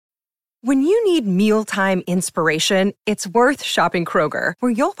When you need mealtime inspiration, it's worth shopping Kroger,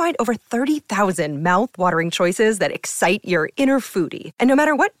 where you'll find over 30,000 mouth-watering choices that excite your inner foodie. And no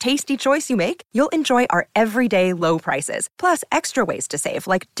matter what tasty choice you make, you'll enjoy our everyday low prices, plus extra ways to save,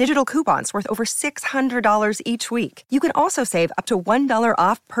 like digital coupons worth over $600 each week. You can also save up to $1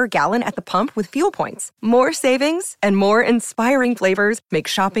 off per gallon at the pump with fuel points. More savings and more inspiring flavors make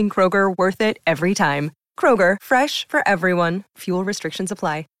shopping Kroger worth it every time. Kroger, fresh for everyone. Fuel restrictions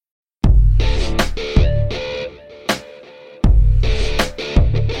apply.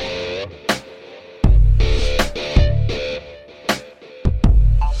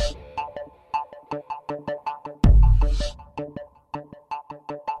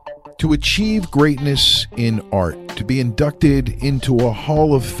 To achieve greatness in art, to be inducted into a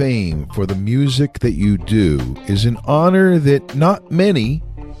Hall of Fame for the music that you do, is an honor that not many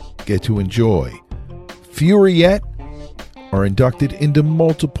get to enjoy. Fewer yet are inducted into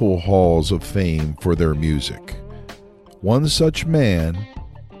multiple Halls of Fame for their music. One such man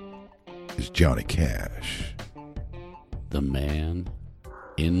is Johnny Cash. The Man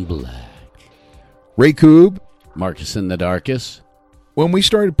in Black. Ray Koob. Marcus in the Darkest. When we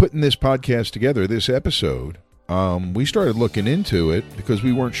started putting this podcast together, this episode, we started looking into it because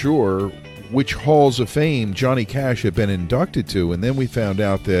we weren't sure which Halls of Fame Johnny Cash had been inducted to, and then we found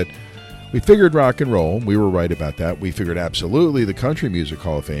out that we figured rock and roll. We were right about that. We figured absolutely the Country Music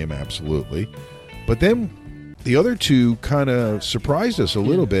Hall of Fame, absolutely. But then the other two kind of surprised us a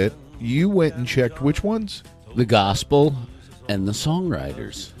little bit. You went and checked which ones? The Gospel and the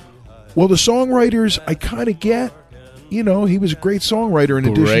Songwriters. Well, the Songwriters, I kind of get. You know, he was a great songwriter in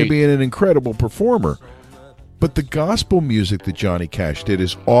addition to being an incredible performer. But the gospel music that Johnny Cash did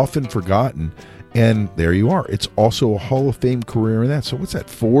is often forgotten. And there you are. It's also a Hall of Fame career in that. So what's that,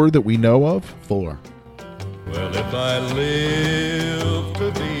 4 that we know of? 4. Well, if I live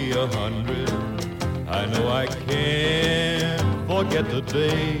to be 100, I know I can't forget the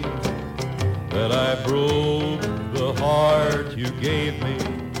day that I broke the heart you gave me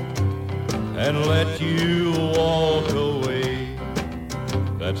and let you walk away.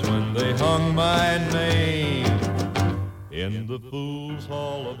 That's when they hung my name in the Fools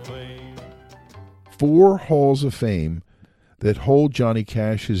Hall of Fame. 4 Halls of Fame that hold Johnny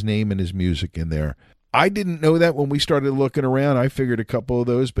Cash's name and his music in there. I didn't know that when we started looking around. I figured a couple of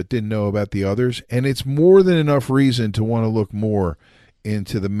those, but didn't know about the others. And it's more than enough reason to want to look more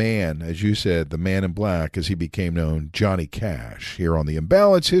into the man, as you said, the Man in Black, as he became known, Johnny Cash, here on the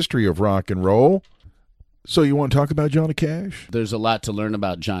Imbalanced History of Rock and Roll. So you want to talk about Johnny Cash? There's a lot to learn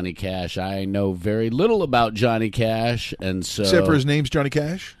about Johnny Cash. I know very little about Johnny Cash, and so except for his name's Johnny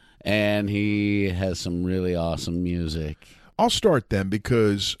Cash? And he has some really awesome music. I'll start then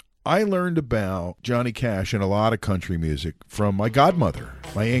because I learned about Johnny Cash and a lot of country music from my godmother,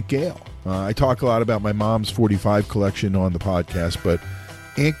 my Aunt Gail. I talk a lot about my mom's 45 collection on the podcast, but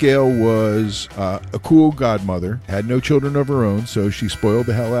Aunt Gail was a cool godmother, had no children of her own, so she spoiled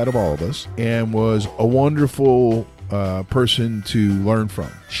the hell out of all of us, and was a wonderful person to learn from.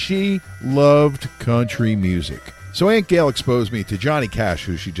 She loved country music. So Aunt Gail exposed me to Johnny Cash,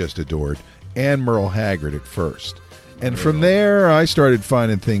 who she just adored, and Merle Haggard at first. And from there, I started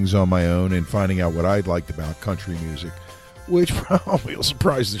finding things on my own and finding out what I liked about country music, which probably will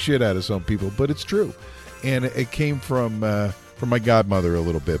surprise the shit out of some people, but it's true. And it came from my godmother a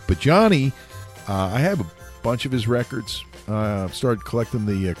little bit. But Johnny, I have a bunch of his records. Started collecting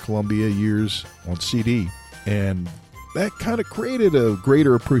the Columbia years on CD, and that kind of created a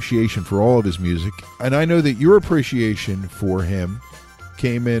greater appreciation for all of his music. And I know that your appreciation for him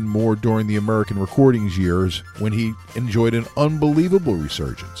came in more during the American Recordings years when he enjoyed an unbelievable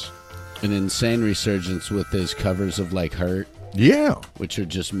resurgence. An insane resurgence with his covers of like Hurt. Yeah. Which are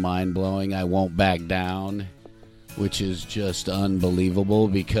just mind-blowing. I Won't Back Down, which is just unbelievable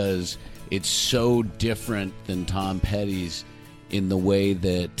because it's so different than Tom Petty's in the way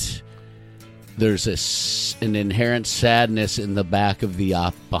that there's an inherent sadness in the back of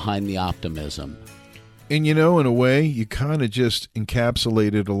the behind the optimism. And, you know, in a way, you kind of just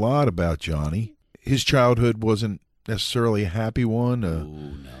encapsulated a lot about Johnny. His childhood wasn't necessarily a happy one.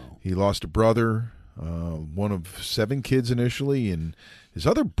 No. He lost a brother, one of 7 kids initially, and his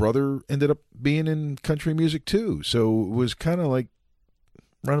other brother ended up being in country music too. So it was kind of like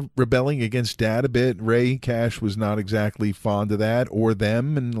rebelling against Dad a bit. Ray Cash was not exactly fond of that or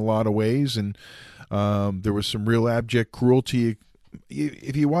them in a lot of ways, and there was some real abject cruelty.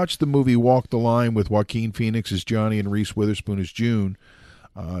 If you watch the movie Walk the Line with Joaquin Phoenix as Johnny and Reese Witherspoon as June,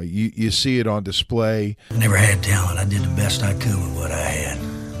 you see it on display. I never had talent. I did the best I could with what I had.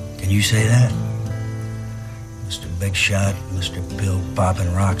 Can you say that? Mr. Big Shot, Mr. Bill Poppin'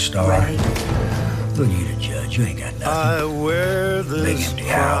 Rockstar. Right. Who are you to judge? You ain't got nothing. I wear this Big empty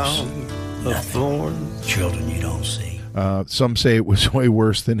house. of Nothing. thorns. Children you don't see. Some say it was way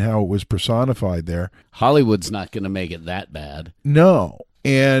worse than how it was personified there. Hollywood's not going to make it that bad. No.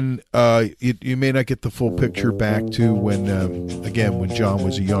 And you may not get the full picture back to when John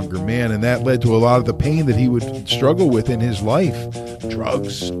was a younger man, and that led to a lot of the pain that he would struggle with in his life.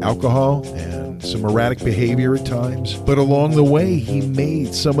 Drugs, alcohol, and some erratic behavior at times. But along the way, he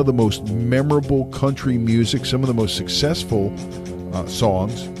made some of the most memorable country music, some of the most successful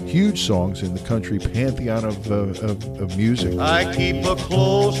songs, huge songs in the country pantheon of music. I keep a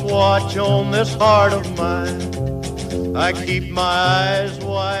close watch on this heart of mine. I keep my eyes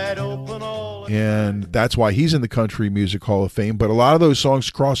wide open all the And that's why he's in the Country Music Hall of Fame. But a lot of those songs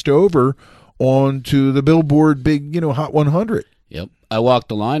crossed over onto the Billboard Big, Hot 100. Yep. I Walk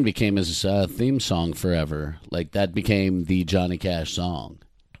the Line became his theme song forever. Like, that became the Johnny Cash song.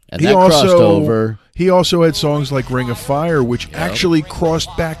 And that crossed over. He also had songs like Ring of Fire, which actually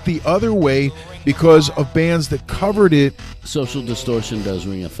crossed back the other way because of bands that covered it. Social Distortion does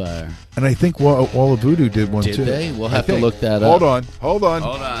Ring of Fire. And I think Wall of Voodoo did one too. Did they? We'll have to look that up. Hold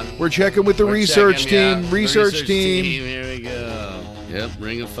on. We're checking with the research team. Research team. Here we go. Yep,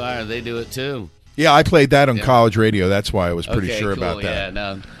 Ring of Fire. They do it too. Yeah, I played that on college radio. That's why I was pretty sure cool. about that. Yeah,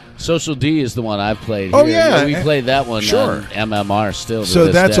 no. Social D is the one I've played. Oh, here. yeah. We played that one Sure. on MMR still.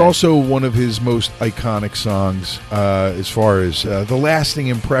 So that's day. also one of his most iconic songs as far as the lasting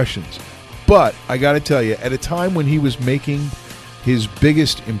impressions. But I got to tell you, at a time when he was making his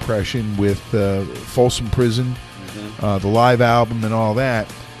biggest impression with Folsom Prison, the live album and all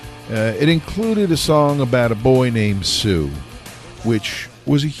that, it included a song about a boy named Sue, which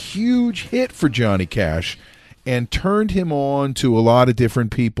was a huge hit for Johnny Cash and turned him on to a lot of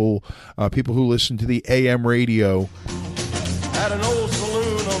different people, people who listened to the AM radio. At an old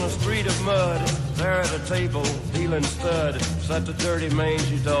saloon on a street of mud, there at a table, peeling stud, sat the dirty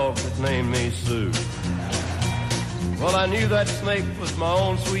mangy dog that named me Sue. Well, I knew that snake was my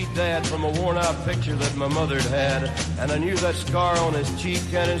own sweet dad from a worn-out picture that my mother'd had, and I knew that scar on his cheek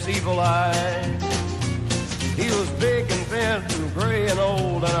and his evil eye. He was big and bent and gray and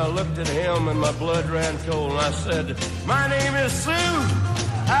old, and I looked at him and my blood ran cold, and I said, "My name is Sue.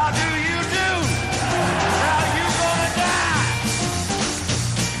 How do you do? How you gonna die?"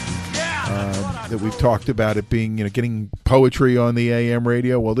 Yeah, that we've talked about it being, getting poetry on the AM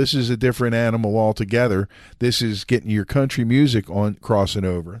radio. Well, this is a different animal altogether. This is getting your country music on crossing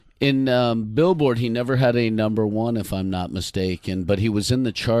over. In Billboard, he never had a number one, if I'm not mistaken, but he was in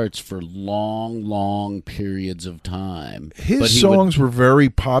the charts for long, long periods of time. His songs were very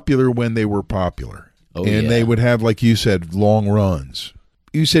popular when they were popular. They would have, like you said, long runs.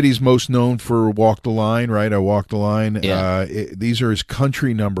 You said he's most known for Walk the Line, right? I Walk the Line. Yeah. These are his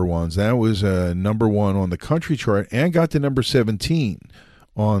country number ones. That was number one on the country chart and got to number 17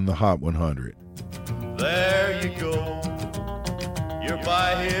 on the Hot 100. There you go. You're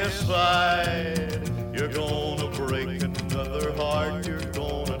by his side. You're gonna break another heart. You're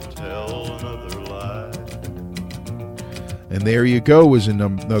gonna tell another lie. And There You Go was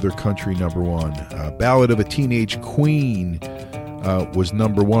another country number one. Ballad of a Teenage Queen was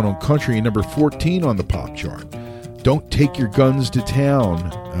number one on country and number 14 on the pop chart. Don't Take Your Guns to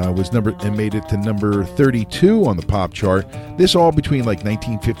Town made it to number 32 on the pop chart. This all between like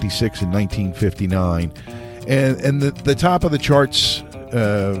 1956 and 1959. And the top of the charts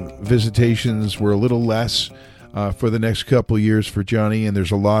visitations were a little less for the next couple of years for Johnny, and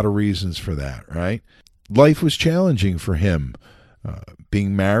there's a lot of reasons for that, right? Life was challenging for him.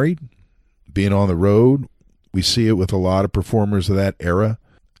 Being married, being on the road, we see it with a lot of performers of that era.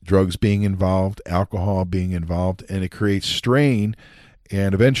 Drugs being involved, alcohol being involved, and it creates strain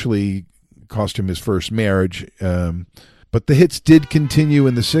and eventually cost him his first marriage. But the hits did continue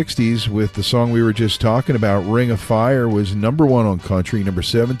in the 60s with the song we were just talking about. Ring of Fire was number one on country, number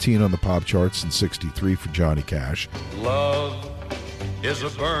 17 on the pop charts in 63 for Johnny Cash. Love is a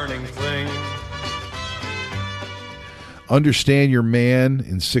burning thing. Understand Your Man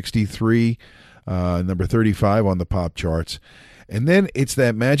in 63, number 35 on the pop charts. And then it's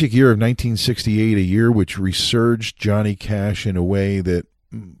that magic year of 1968, a year which resurged Johnny Cash in a way that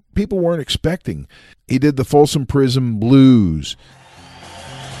people weren't expecting. He did the Folsom Prison Blues.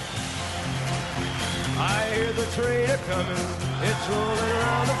 I hear the train a-coming, it's rolling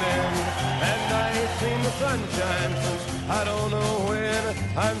around the bend, and I ain't seen the sunshine since I don't know when.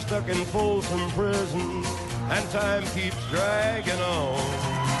 I'm stuck in Folsom Prison, and time keeps dragging on.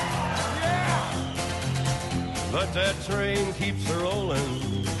 Yeah! But that train keeps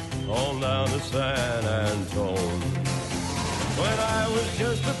a-rolling on down to San Antone. When I was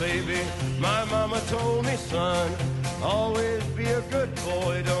just a baby, my mama told me, son, always be a good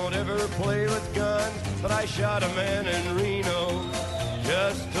boy, don't ever play with guns. But I shot a man in Reno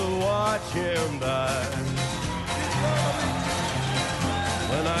just to watch him die.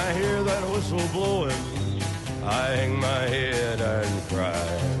 When I hear that whistle blowing, I hang my head and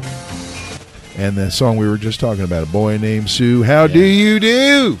cry. And the song we were just talking about, A Boy Named Sue, How Do You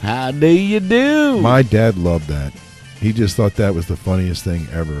Do? How do you do? My dad loved that. He just thought that was the funniest thing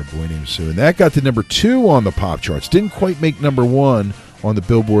ever, A Boy Named Sue. And that got to number 2 on the pop charts. Didn't quite make number 1 on the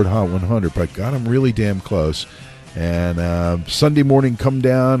Billboard Hot 100, but got him really damn close. And Sunday Morning Come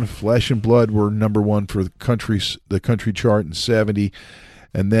Down, Flesh and Blood were number 1 for the country chart in 70.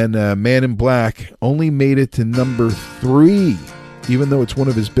 And then Man in Black only made it to number 3, even though it's one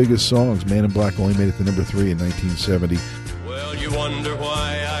of his biggest songs. Man in Black only made it to number 3 in 1970. Well, you wonder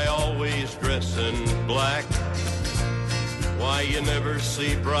why I always dress in black, why you never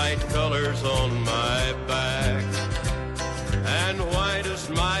see bright colors on my back, and why does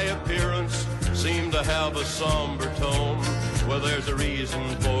my appearance seem to have a somber tone? Well, there's a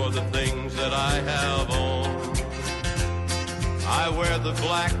reason for the things that I have on. I wear the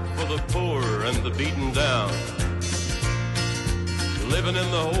black for the poor and the beaten down, living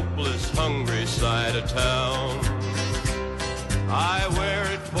in the hopeless, hungry side of town. I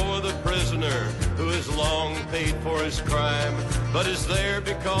wear it for the prisoner who has long paid for his crime, but is there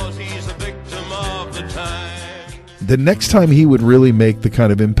because he's a victim of the time. The next time he would really make the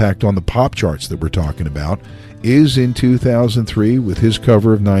kind of impact on the pop charts that we're talking about is in 2003 with his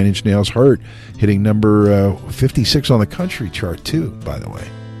cover of Nine Inch Nails' Hurt, hitting number 56 on the country chart too, by the way.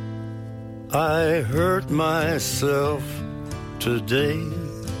 I hurt myself today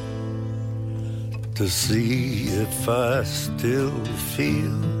to see if I still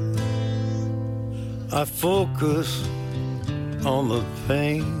feel. I focus on the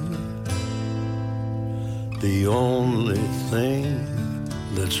pain, the only thing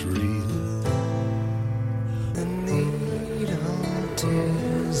that's real. The needle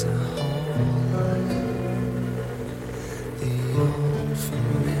tears a hole, the old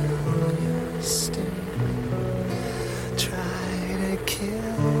familiar sting. Try to kill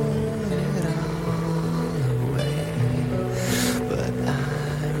it all away, but I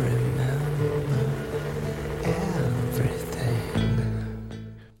remember everything.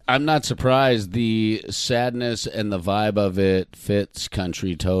 I'm not surprised. The sadness and the vibe of it fits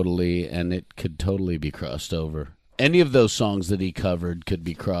country totally, and it could totally be crossed over. Any of those songs that he covered could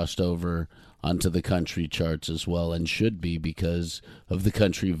be crossed over onto the country charts as well, and should be because of the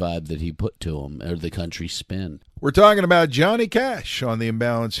country vibe that he put to them, or the country spin. We're talking about Johnny Cash on the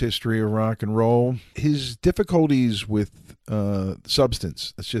Imbalanced History of Rock and Roll. His difficulties with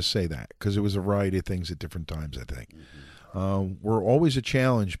substance, let's just say that, because it was a variety of things at different times, I think, were always a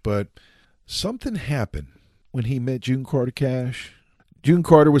challenge. But something happened when he met June Carter Cash. June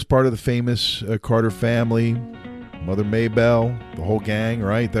Carter was part of the famous Carter family. Mother Maybelle, the whole gang,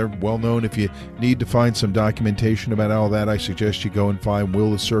 right? They're well known. If you need to find some documentation about all that, I suggest you go and find Will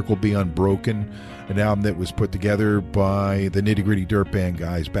the Circle Be Unbroken, an album that was put together by the Nitty Gritty Dirt Band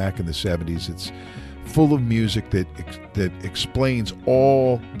guys back in the 70s. It's full of music that explains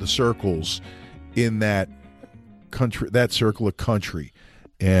all the circles in that country, that circle of country,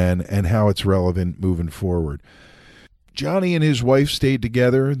 and how it's relevant moving forward. Johnny and his wife stayed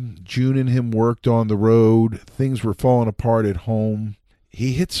together. June and him worked on the road. Things were falling apart at home.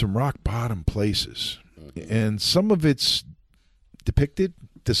 He hit some rock bottom places, and some of it's depicted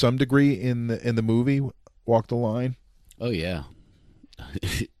to some degree in the movie Walk the Line. Oh yeah,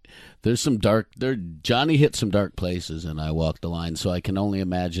 there's some dark. Johnny hit some dark places, and I Walk the Line. So I can only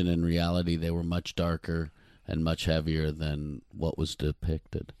imagine in reality they were much darker and much heavier than what was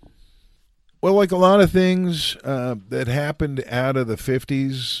depicted. Well, like a lot of things that happened out of the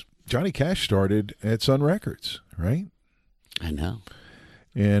 50s, Johnny Cash started at Sun Records, right? I know.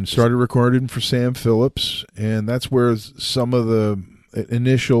 And started recording for Sam Phillips, and that's where some of the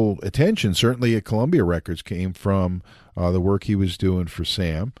initial attention, certainly at Columbia Records, came from the work he was doing for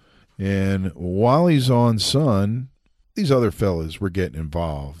Sam. And while he's on Sun, these other fellas were getting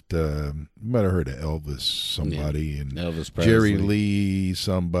involved. You might have heard of Elvis, somebody, and Elvis Presley. Jerry Lee,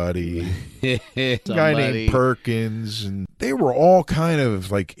 somebody, a guy named Perkins, and they were all kind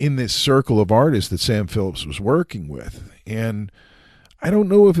of like in this circle of artists that Sam Phillips was working with. And I don't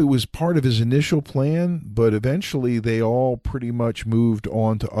know if it was part of his initial plan, but eventually they all pretty much moved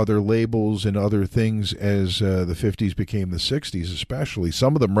on to other labels and other things as the 50s became the 60s, especially.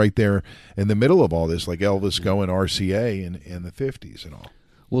 Some of them right there in the middle of all this, like Elvis going RCA in the 50s and all.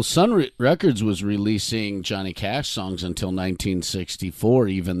 Well, Sun Records was releasing Johnny Cash songs until 1964,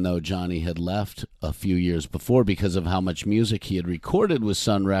 even though Johnny had left a few years before because of how much music he had recorded with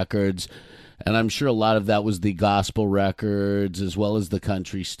Sun Records. And I'm sure a lot of that was the gospel records as well as the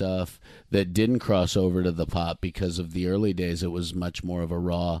country stuff that didn't cross over to the pop because of the early days. It was much more of a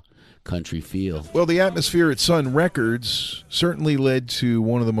raw country feel. Well, the atmosphere at Sun Records certainly led to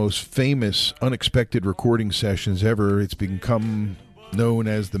one of the most famous unexpected recording sessions ever. It's become known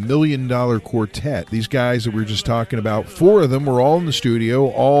as the $1 Million Quartet. These guys that we were just talking about, 4 of them were all in the studio,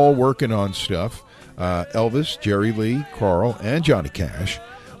 all working on stuff. Elvis, Jerry Lee, Carl, and Johnny Cash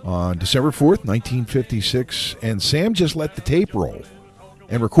on December 4th, 1956. And Sam just let the tape roll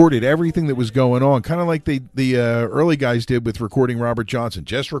and recorded everything that was going on, kind of like the early guys did with recording Robert Johnson.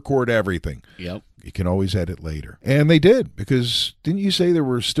 Just record everything. Yep. You can always edit later. And they did, because didn't you say there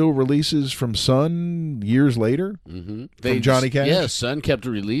were still releases from Sun years later? Mm-hmm. From Johnny Cash? Yeah, Sun kept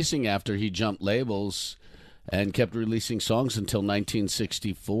releasing after he jumped labels and kept releasing songs until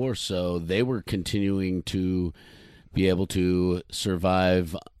 1964. So they were continuing to be able to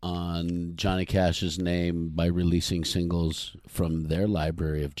survive on Johnny Cash's name by releasing singles from their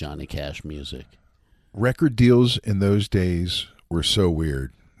library of Johnny Cash music. Record deals in those days were so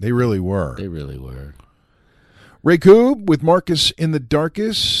weird. They really were. They really were. Ray Koob with Marcus in the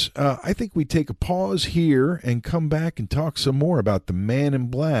Darkest. I think we take a pause here and come back and talk some more about the Man in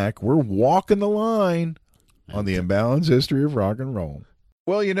Black. We're walking the line on the imbalanced history of rock and roll.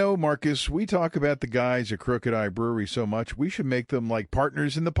 Well, you know, Marcus, we talk about the guys at Crooked Eye Brewery so much, we should make them like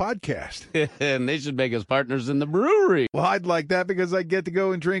partners in the podcast. And they should make us partners in the brewery. Well, I'd like that because I get to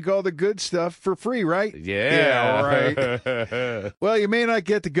go and drink all the good stuff for free, right? Yeah. Right. Well, you may not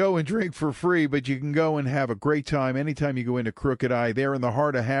get to go and drink for free, but you can go and have a great time anytime you go into Crooked Eye. They're in the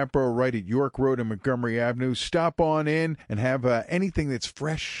heart of Hatboro, right at York Road and Montgomery Avenue. Stop on in and have anything that's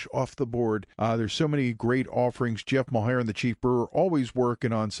fresh off the board. There's so many great offerings. Jeff Mulhern, the chief brewer, always working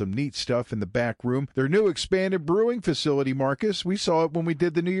on some neat stuff in the back room. Their new expanded brewing facility, Marcus, we saw it when we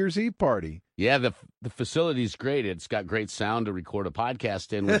did the New Year's Eve party. Yeah, the facility's great. It's got great sound to record a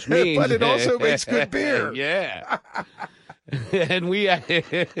podcast in, which means... But it also makes good beer. Yeah. And we...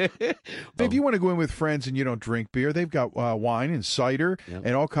 If you want to go in with friends and you don't drink beer, they've got wine and cider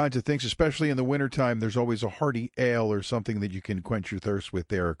and all kinds of things, especially in the wintertime. There's always a hearty ale or something that you can quench your thirst with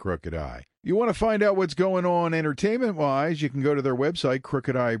there at Crooked Eye. You want to find out what's going on entertainment-wise, you can go to their website,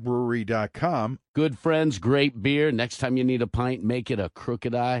 crookedeyebrewery.com. Good friends, great beer. Next time you need a pint, make it a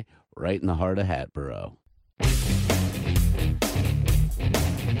Crooked Eye right in the heart of Hatboro.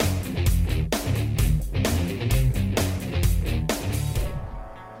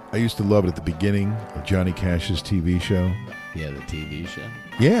 I used to love it at the beginning of Johnny Cash's TV show. Yeah, the TV show?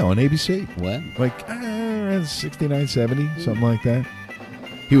 Yeah, on ABC. When? Like around 69, 70, something like that.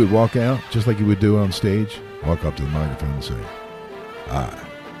 He would walk out, just like he would do on stage, walk up to the microphone and say, "Hi,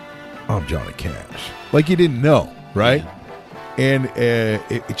 I'm Johnny Cash." Like you didn't know, right? Yeah. And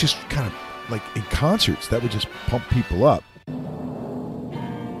it just kind of, like in concerts, that would just pump people up.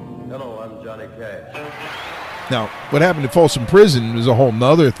 Hello, I'm Johnny Cash. Now, what happened at Folsom Prison was a whole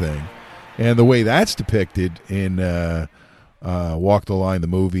nother thing. And the way that's depicted in Walk the Line, the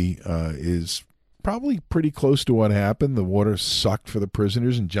movie, is probably pretty close to what happened. The water sucked for the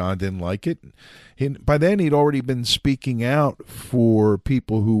prisoners, and John didn't like it. By then, he'd already been speaking out for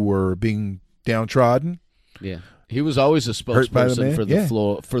people who were being downtrodden. Yeah. He was always a spokesperson for the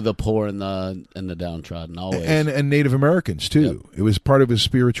floor, for the poor and the downtrodden, always. And Native Americans, too. Yep. It was part of his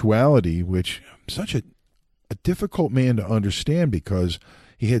spirituality, which such a difficult man to understand because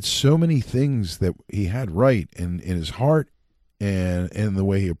he had so many things that he had right in his heart and in the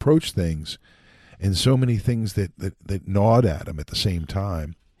way he approached things, and so many things that gnawed at him at the same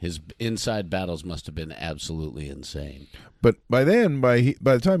time. His inside battles must have been absolutely insane. But by then, by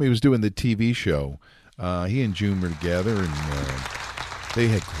the time he was doing the TV show, he and June were together, and they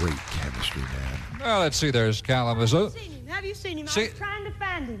had great chemistry, man. Well, let's see. There's Kalamazoo. Have you seen him? I was trying to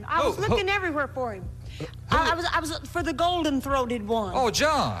find him. I was looking everywhere for him. I was for the golden-throated one. Oh,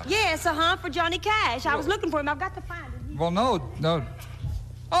 John. Yes, for Johnny Cash. I was looking for him. I've got to find him. Well, no.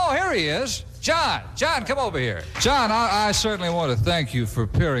 Oh, here he is. John, come over here. John, I certainly want to thank you for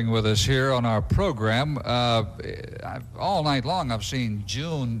appearing with us here on our program. All night long, I've seen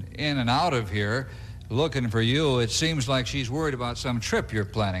June in and out of here looking for you. It seems like she's worried about some trip you're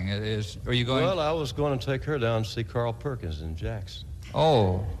planning. Are you going? Well, I was going to take her down to see Carl Perkins in Jackson.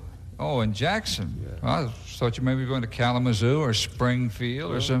 Oh, in Jackson. Yeah. Well, I thought you maybe going to Kalamazoo or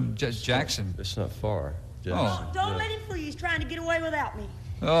Springfield or some Jackson. It's not far. Jackson. Oh, don't let him fool you. He's trying to get away without me.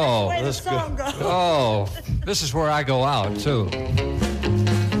 Oh, that's the way the song goes. Oh, this is where I go out, too.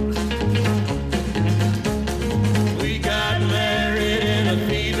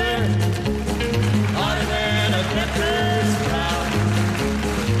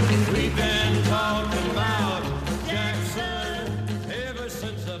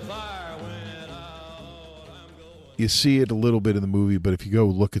 You see it a little bit in the movie, but if you go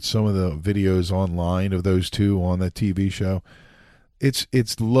look at some of the videos online of those two on that TV show, it's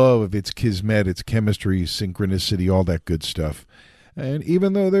love, it's kismet, it's chemistry, synchronicity, all that good stuff. And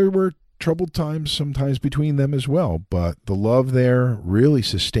even though there were troubled times sometimes between them as well, but the love there really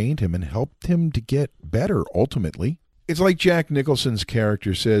sustained him and helped him to get better ultimately. It's like Jack Nicholson's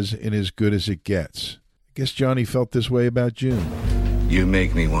character says in As Good as It Gets. I guess Johnny felt this way about June. You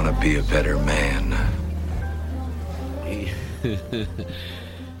make me want to be a better man.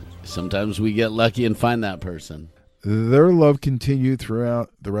 Sometimes we get lucky and find that person. Their love continued throughout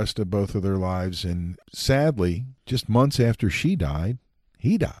the rest of both of their lives, and sadly, just months after she died,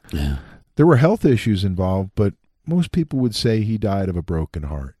 he died. Yeah. There were health issues involved, but most people would say he died of a broken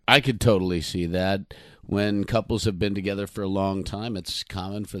heart. I could totally see that. When couples have been together for a long time, it's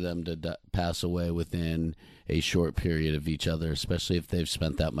common for them to pass away within a short period of each other, especially if they've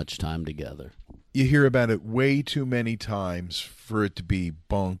spent that much time together. You hear about it way too many times for it to be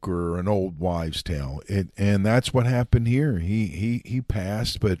bunk or an old wives' tale. And that's what happened here. He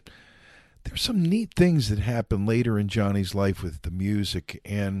passed, but there's some neat things that happened later in Johnny's life with the music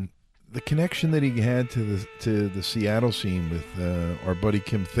and the connection that he had to the Seattle scene with our buddy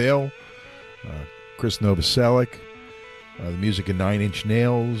Kim Thale, Chris Novoselic, the music of Nine Inch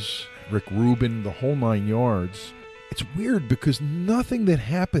Nails, Rick Rubin, the whole nine yards. It's weird because nothing that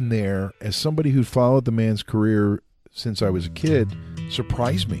happened there, as somebody who followed the man's career since I was a kid,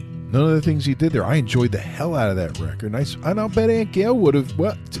 surprised me. None of the things he did there. I enjoyed the hell out of that record. And I'll bet Aunt Gail would have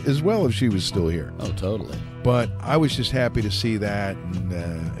as well if she was still here. Oh, totally. But I was just happy to see that.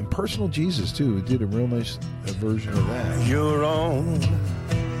 And Personal Jesus, too. He did a real nice version of that. Your own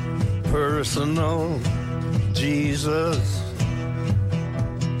personal Jesus.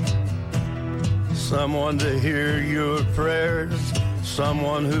 Someone to hear your prayers,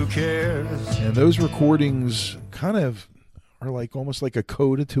 someone who cares. And those recordings kind of are like almost like a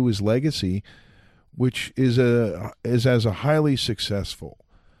coda to his legacy, which is as a highly successful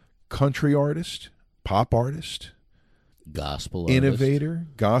country artist, pop artist, gospel artist, innovator,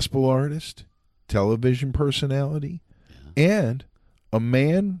 gospel artist, television personality, and a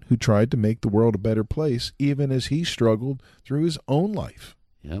man who tried to make the world a better place even as he struggled through his own life.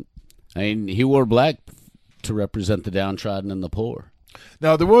 Yep. I mean, he wore black to represent the downtrodden and the poor.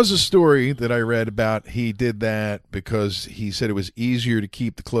 Now, there was a story that I read about he did that because he said it was easier to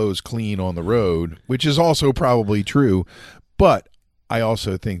keep the clothes clean on the road, which is also probably true. But I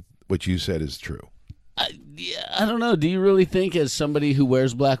also think what you said is true. I don't know. Do you really think as somebody who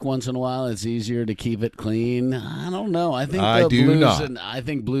wears black once in a while, it's easier to keep it clean? I don't know. I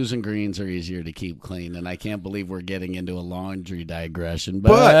think blues and greens are easier to keep clean, and I can't believe we're getting into a laundry digression.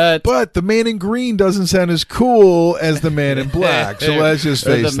 But the man in green doesn't sound as cool as the man in black. So let's just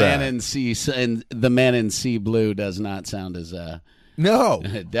face that. The man in sea blue does not sound as no,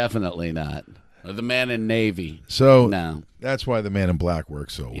 definitely not. Or the man in navy. So no, that's why the man in black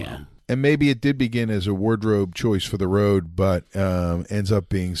works so well. Yeah. And maybe it did begin as a wardrobe choice for the road, but ends up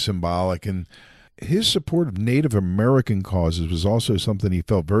being symbolic. And his support of Native American causes was also something he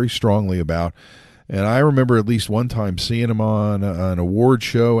felt very strongly about. And I remember at least one time seeing him on an award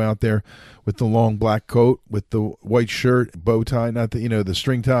show out there with the long black coat, with the white shirt, bow tie, not the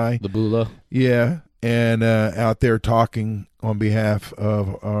string tie. The bula. Yeah. And out there talking on behalf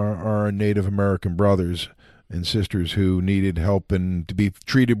of our Native American brothers and sisters who needed help and to be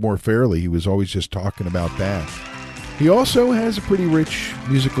treated more fairly. He was always just talking about that. He also has a pretty rich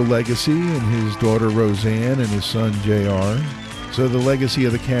musical legacy in his daughter Roseanne and his son JR. So the legacy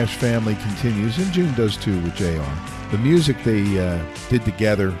of the Cash family continues, and June does too with JR. The music they did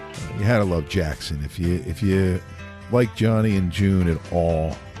together, you had to love Jackson. If you like Johnny and June at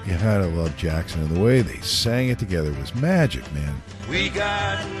all, you had to love Jackson. And the way they sang it together was magic, man. We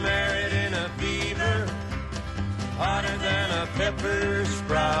got married in a fever, hotter than a pepper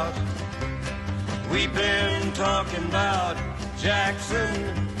sprout. We've been talking about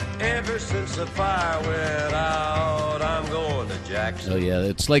Jackson ever since the fire went out. I'm going to Jackson. Oh, yeah.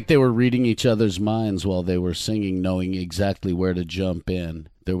 It's like they were reading each other's minds while they were singing, knowing exactly where to jump in.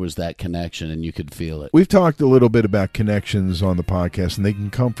 There was that connection, and you could feel it. We've talked a little bit about connections on the podcast, and they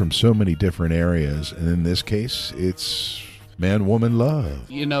can come from so many different areas. And in this case, it's man-woman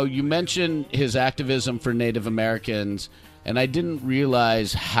love. You know, you mentioned his activism for Native Americans And I didn't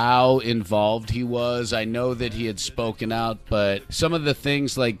realize how involved he was. I know that he had spoken out, but some of the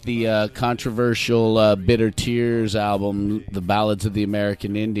things like the controversial Bitter Tears album, The Ballads of the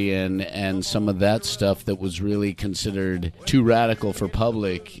American Indian, and some of that stuff that was really considered too radical for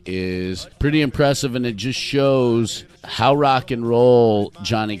public is pretty impressive, and it just shows how rock and roll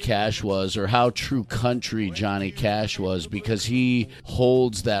Johnny Cash was, or how true country Johnny Cash was, because he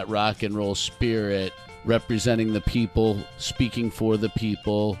holds that rock and roll spirit, representing the people, speaking for the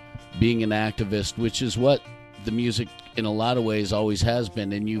people, being an activist, which is what the music in a lot of ways always has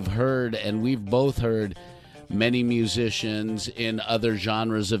been. And you've heard, and we've both heard, many musicians in other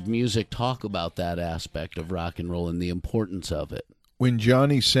genres of music talk about that aspect of rock and roll and the importance of it. When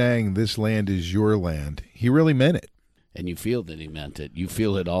Johnny sang "This Land Is Your Land," he really meant it. And you feel that he meant it. You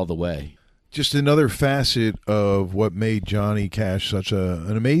feel it all the way. Just another facet of what made Johnny Cash such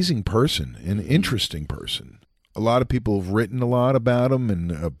an amazing person, an interesting person. A lot of people have written a lot about him,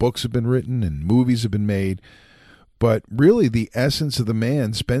 and books have been written, and movies have been made. But really, the essence of the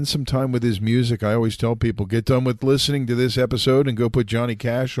man, spend some time with his music. I always tell people, get done with listening to this episode and go put Johnny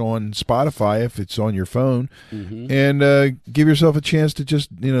Cash on Spotify if it's on your phone, and give yourself a chance to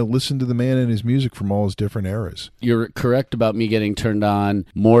just listen to the man and his music from all his different eras. You're correct about me getting turned on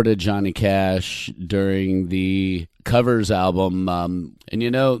more to Johnny Cash during the covers album,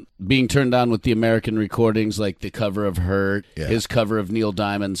 and being turned on with the American recordings, like the cover of Hurt, his cover of Neil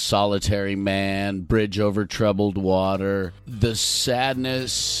Diamond's Solitary Man, Bridge Over Troubled Water, the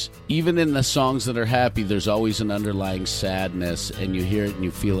sadness. Even in the songs that are happy, there's always an underlying sadness, and you hear it and you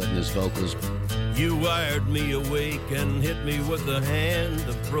feel it in his vocals. You wired me awake and hit me with the hand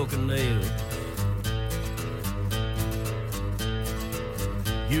of broken nails.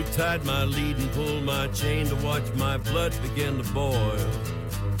 You tied my lead and pulled my chain to watch my blood begin to boil.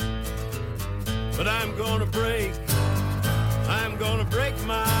 But I'm gonna break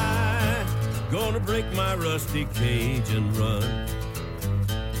my rusty cage and run.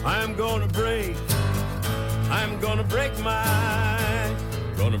 I'm gonna break my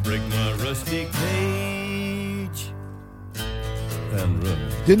rusty cage and run.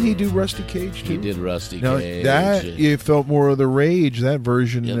 Didn't he do Rusty Cage too? He did Rusty Now, Cage. that it felt more of the rage. That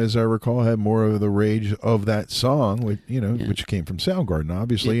version, as I recall, had more of the rage of that song, which came from Soundgarden,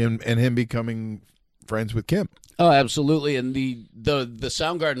 obviously, and him becoming friends with Kim. Oh, absolutely. And the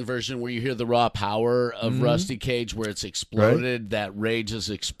Soundgarden version where you hear the raw power of Rusty Cage, where it's exploded, that rage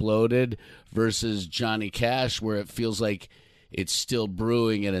has exploded, versus Johnny Cash, where it feels like it's still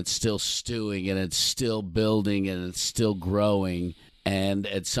brewing and it's still stewing and it's still building and it's still growing, and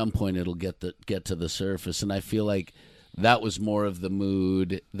at some point it'll get to the surface. And I feel like that was more of the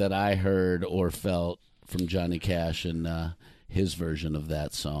mood that I heard or felt from Johnny Cash and his version of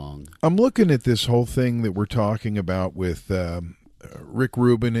that song. I'm looking at this whole thing that we're talking about with Rick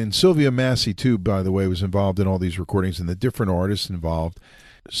Rubin, and Sylvia Massey too, by the way, was involved in all these recordings, and the different artists involved.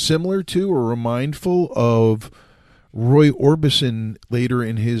 Similar to or remindful of Roy Orbison later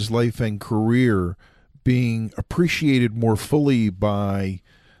in his life and career being appreciated more fully by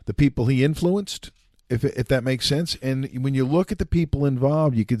the people he influenced, if that makes sense. And when you look at the people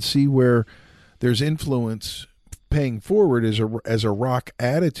involved, you can see where there's influence paying forward as a rock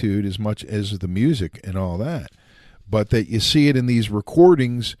attitude as much as the music and all that. But that you see it in these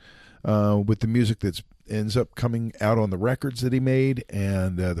recordings with the music that ends up coming out on the records that he made,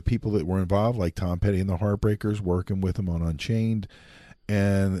 and the people that were involved, like Tom Petty and the Heartbreakers, working with him on Unchained.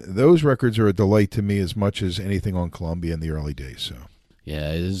 And those records are a delight to me as much as anything on Columbia in the early days. So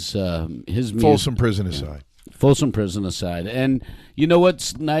yeah, his music, Folsom Prison aside. Folsom Prison aside. And you know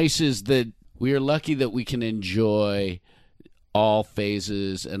what's nice is that we are lucky that we can enjoy all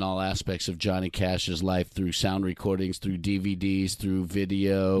phases and all aspects of Johnny Cash's life through sound recordings, through DVDs, through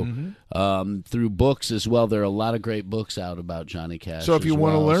video, through books as well. There are a lot of great books out about Johnny Cash. So if you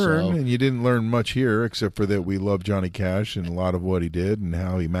want to learn, and you didn't learn much here, except for that we love Johnny Cash and a lot of what he did and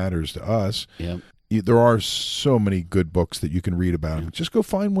how he matters to us. There are so many good books that you can read about him. Just go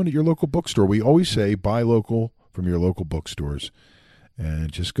find one at your local bookstore. We always say buy local from your local bookstores,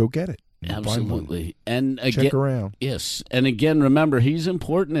 and just go get it. Absolutely. And again, check around. Yes. And again, remember, he's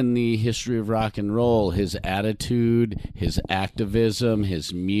important in the history of rock and roll. His attitude, his activism,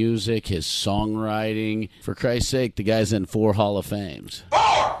 his music, his songwriting. For Christ's sake, the guy's in 4 Hall of Fames.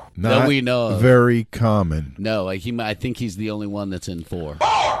 Not that we know of. Very common. No, I think he's the only one that's in 4.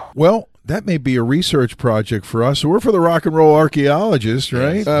 Well, that may be a research project for us. So we're for the rock and roll archaeologists,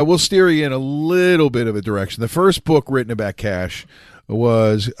 right? Yes. We'll steer you in a little bit of a direction. The first book written about Cash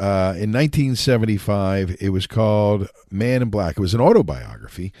was in 1975. It was called Man in Black. It was an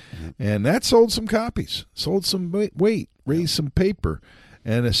autobiography, and that sold some copies, sold some weight, raised some paper.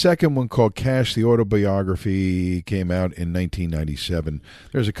 And a second one called Cash, the autobiography, came out in 1997.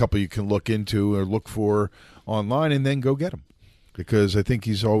 There's a couple you can look into or look for online and then go get them, because I think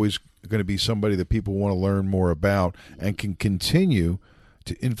he's always going to be somebody that people want to learn more about and can continue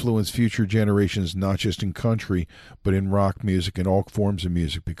to influence future generations, not just in country, but in rock music and all forms of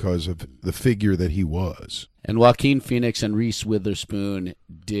music, because of the figure that he was. And Joaquin Phoenix and Reese Witherspoon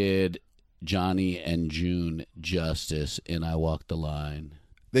did Johnny and June justice in I Walk the Line.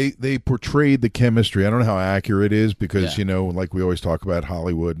 They portrayed the chemistry. I don't know how accurate it is, because, you know, like we always talk about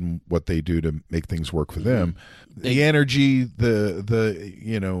Hollywood and what they do to make things work for them. The energy, the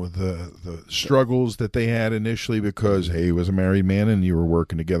struggles that they had initially, because, hey, he was a married man and you were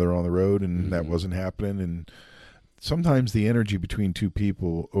working together on the road, and that wasn't happening. And sometimes the energy between two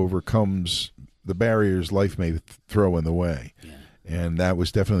people overcomes the barriers life may throw in the way. Yeah. And that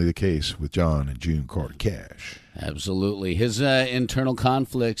was definitely the case with John and June Carter Cash. Absolutely. His internal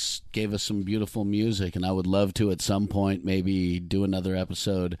conflicts gave us some beautiful music, and I would love to at some point maybe do another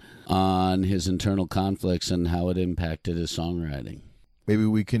episode on his internal conflicts and how it impacted his songwriting. Maybe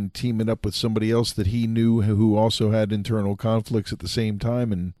we can team it up with somebody else that he knew who also had internal conflicts at the same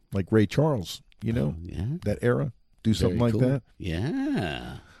time, and like Ray Charles, you know, that era. Do something like that.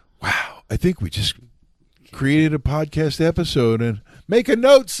 Yeah. Wow. I think we just created a podcast episode, and make a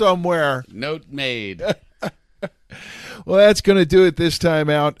note somewhere. Note made. Well, that's going to do it this time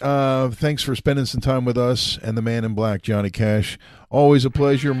out. Thanks for spending some time with us and the Man in Black, Johnny Cash. Always a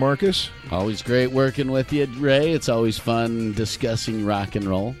pleasure, Marcus. Always great working with you, Ray. It's always fun discussing rock and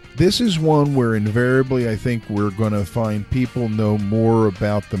roll. This is one where invariably I think we're going to find people know more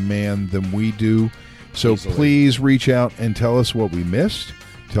about the man than we do. So please reach out and tell us what we missed.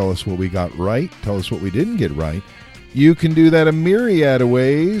 Tell us what we got right. Tell us what we didn't get right. You can do that a myriad of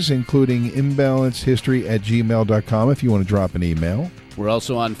ways, including imbalancedhistory@gmail.com if you want to drop an email. We're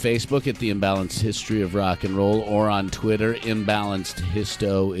also on Facebook at The Imbalanced History of Rock and Roll, or on Twitter. Imbalanced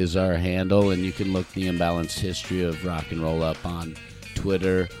Histo is our handle, and you can look The Imbalanced History of Rock and Roll up on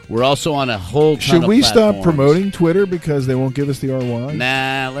Twitter. We're also on a whole ton Should of we platforms. stop promoting Twitter because they won't give us the RY?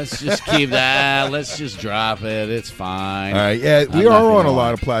 Nah, let's just keep that. Let's just drop it. It's fine. All right. Yeah, we are on a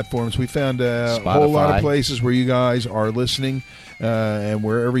lot of platforms. We found a whole lot of places where you guys are listening, and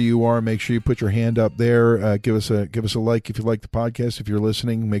wherever you are, make sure you put your hand up there. Give us a like if you like the podcast. If you're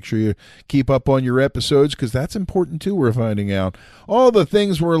listening, make sure you keep up on your episodes, because that's important too. We're finding out all the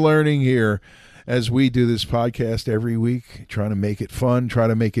things we're learning here as we do this podcast every week, trying to make it fun, try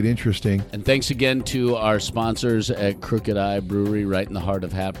to make it interesting. And thanks again to our sponsors at Crooked Eye Brewery, right in the heart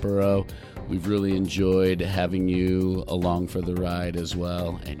of Hatboro. We've really enjoyed having you along for the ride as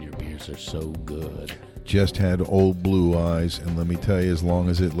well, and your beers are so good. Just had Old Blue Eyes, and let me tell you, as long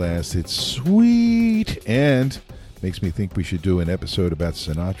as it lasts, it's sweet, and makes me think we should do an episode about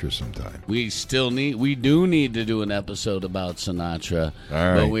Sinatra sometime. We do need to do an episode about Sinatra. All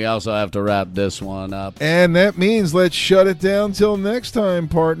right. But we also have to wrap this one up. And that means let's shut it down till next time,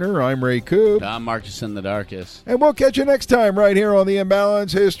 partner. I'm Ray Coop. I'm Marcus in the Darkest. And we'll catch you next time right here on the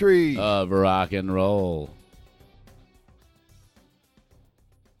Imbalanced History of Rock and Roll.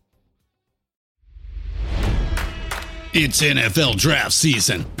 It's NFL draft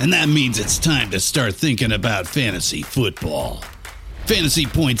season, and that means it's time to start thinking about fantasy football.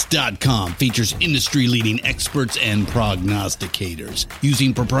 FantasyPoints.com features industry-leading experts and prognosticators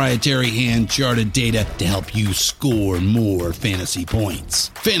using proprietary hand-charted data to help you score more fantasy points.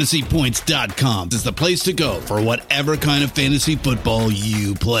 FantasyPoints.com is the place to go for whatever kind of fantasy football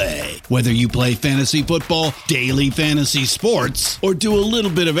you play. Whether you play fantasy football, daily fantasy sports, or do a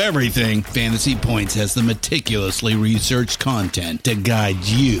little bit of everything, Fantasy Points has the meticulously researched content to guide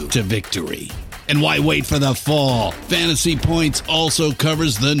you to victory. And why wait for the fall? Fantasy Points also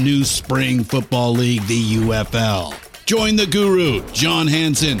covers the new spring football league, the UFL. Join the guru, John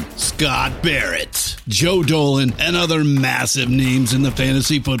Hansen, Scott Barrett, Joe Dolan, and other massive names in the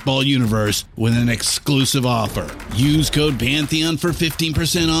fantasy football universe with an exclusive offer. Use code Pantheon for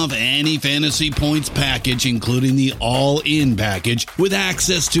 15% off any Fantasy Points package, including the all-in package, with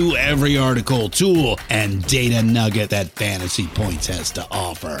access to every article, tool, and data nugget that Fantasy Points has to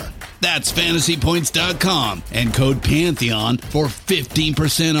offer. That's FantasyPoints.com and code Pantheon for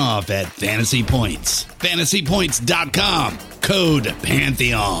 15% off at Fantasy Points. FantasyPoints.com, code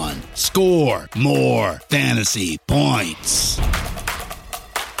Pantheon. Score more fantasy points.